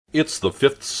It's the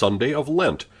fifth Sunday of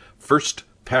Lent, First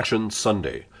Passion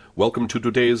Sunday. Welcome to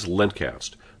today's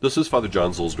LENTCAzT. This is Father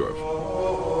John Zulsdorf.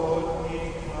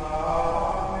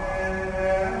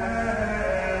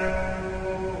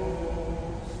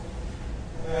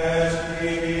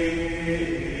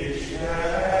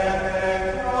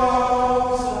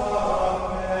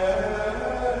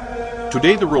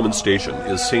 Today the Roman station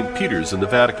is St. Peter's in the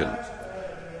Vatican.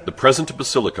 The present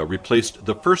basilica replaced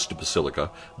the first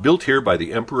basilica built here by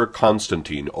the Emperor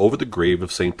Constantine over the grave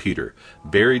of St. Peter,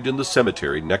 buried in the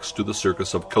cemetery next to the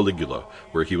Circus of Caligula,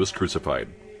 where he was crucified.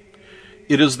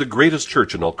 It is the greatest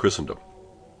church in all Christendom.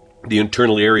 The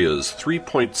internal area is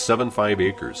 3.75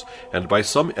 acres, and by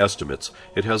some estimates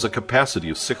it has a capacity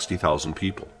of 60,000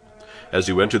 people. As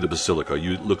you enter the basilica,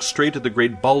 you look straight at the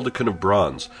great baldachin of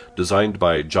bronze, designed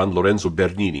by Gian Lorenzo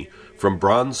Bernini, from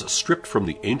bronze stripped from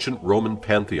the ancient Roman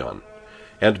Pantheon,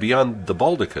 and beyond the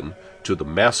baldachin to the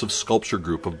massive sculpture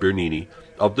group of Bernini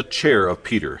of the chair of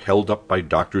Peter held up by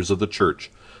doctors of the Church,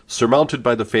 surmounted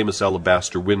by the famous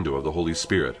alabaster window of the Holy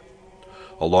Spirit.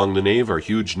 Along the nave are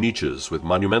huge niches with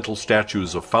monumental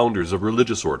statues of founders of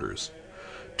religious orders.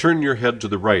 Turn your head to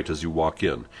the right as you walk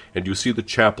in, and you see the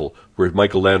chapel where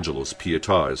Michelangelo's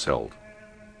Pietà is held.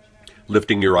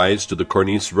 Lifting your eyes to the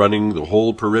cornice running the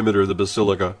whole perimeter of the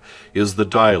basilica is the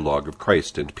dialogue of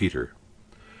Christ and Peter.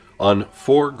 On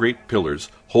 4 great pillars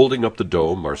holding up the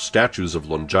dome are statues of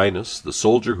Longinus, the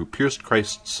soldier who pierced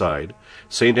Christ's side,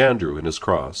 St. Andrew and his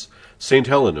cross, St.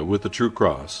 Helena with the true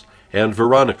cross, and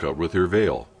Veronica with her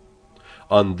veil.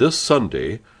 On this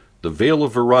Sunday, the veil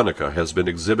of Veronica has been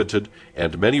exhibited,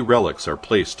 and many relics are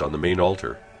placed on the main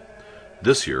altar.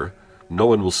 This year, no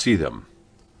one will see them.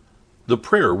 The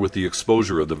prayer with the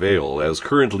exposure of the veil, as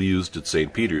currently used at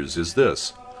St. Peter's, is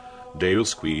this: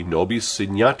 Deus qui nobis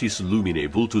signatis lumine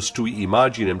vultus tui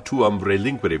imaginem tuam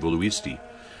relinquere voluisti,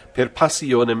 per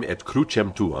passionem et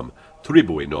crucem tuam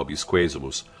tribue nobis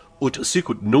quesumus, ut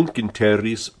sicut nunc in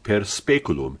terris per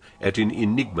speculum et in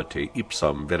enigmate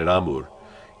ipsam veneramur,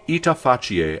 ita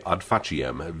facie ad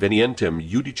faciem venientem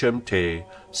judicem te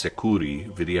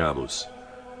securi videamus.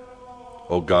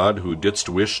 O God, who didst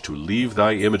wish to leave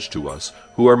thy image to us,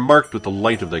 who are marked with the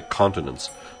light of thy countenance,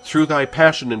 through thy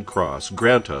passion and cross,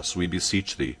 grant us, we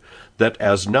beseech thee, that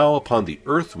as now upon the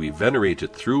earth we venerate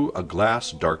it through a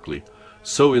glass darkly,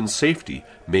 so in safety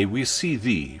may we see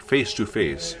thee face to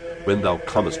face when thou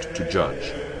comest to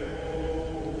judge.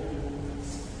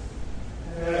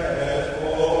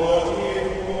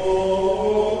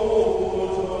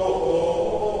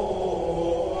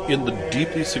 In the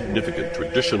deeply significant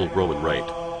traditional Roman rite,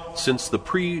 since the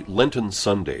pre-Lenten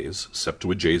Sundays,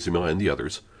 Septuagesima and the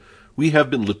others, we have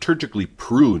been liturgically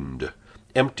pruned,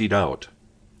 emptied out.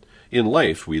 In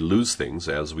life we lose things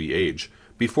as we age,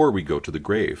 before we go to the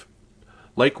grave.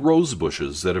 Like rose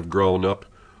bushes that have grown up,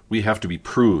 we have to be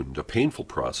pruned, a painful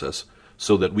process,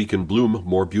 so that we can bloom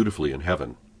more beautifully in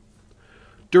heaven.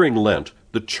 During Lent,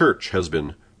 the Church has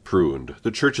been pruned.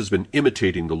 The Church has been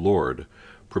imitating the Lord,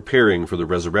 preparing for the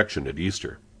resurrection at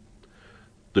Easter.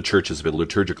 The Church has been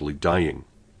liturgically dying.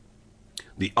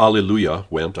 The Alleluia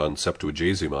went on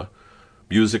Septuagesima.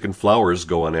 Music and flowers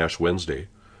go on Ash Wednesday.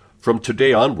 From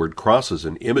today onward, crosses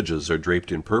and images are draped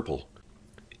in purple.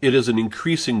 It is an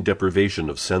increasing deprivation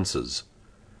of senses.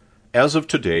 As of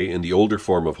today, in the older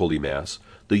form of Holy Mass,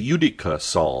 the Judica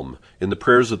Psalm in the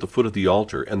prayers at the foot of the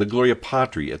altar and the Gloria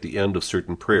Patri at the end of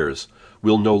certain prayers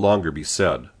will no longer be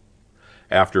said.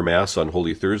 After Mass on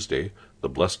Holy Thursday, the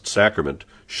Blessed Sacrament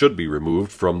should be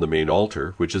removed from the main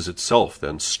altar, which is itself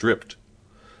then stripped.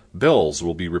 Bells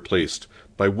will be replaced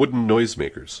by wooden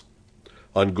noisemakers.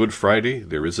 On Good Friday,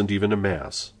 there isn't even a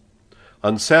Mass.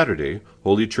 On Saturday,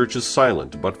 Holy Church is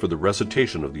silent but for the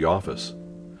recitation of the office.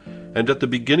 And at the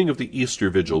beginning of the Easter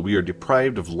Vigil, we are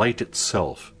deprived of light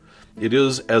itself. It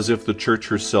is as if the Church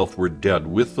herself were dead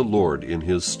with the Lord in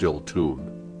his still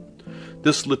tomb.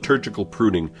 This liturgical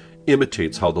pruning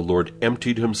imitates how the Lord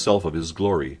emptied himself of his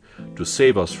glory to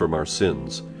save us from our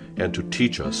sins and to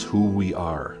teach us who we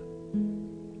are.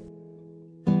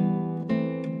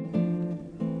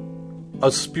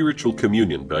 A Spiritual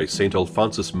Communion by St.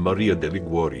 Alphonsus Maria de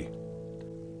Liguori.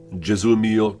 Gesù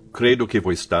mio, credo che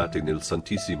voi state nel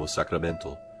Santissimo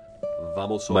Sacramento.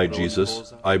 My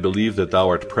Jesus, I believe that thou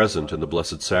art present in the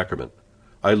Blessed Sacrament.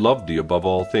 I love thee above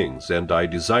all things, and I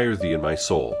desire thee in my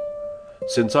soul.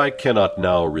 Since I cannot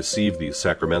now receive thee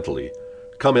sacramentally,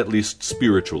 come at least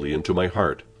spiritually into my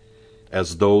heart.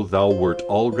 As though thou wert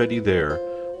already there,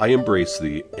 I embrace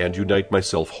thee and unite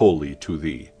myself wholly to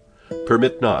thee.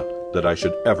 Permit not that I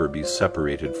should ever be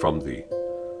separated from thee.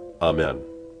 Amen.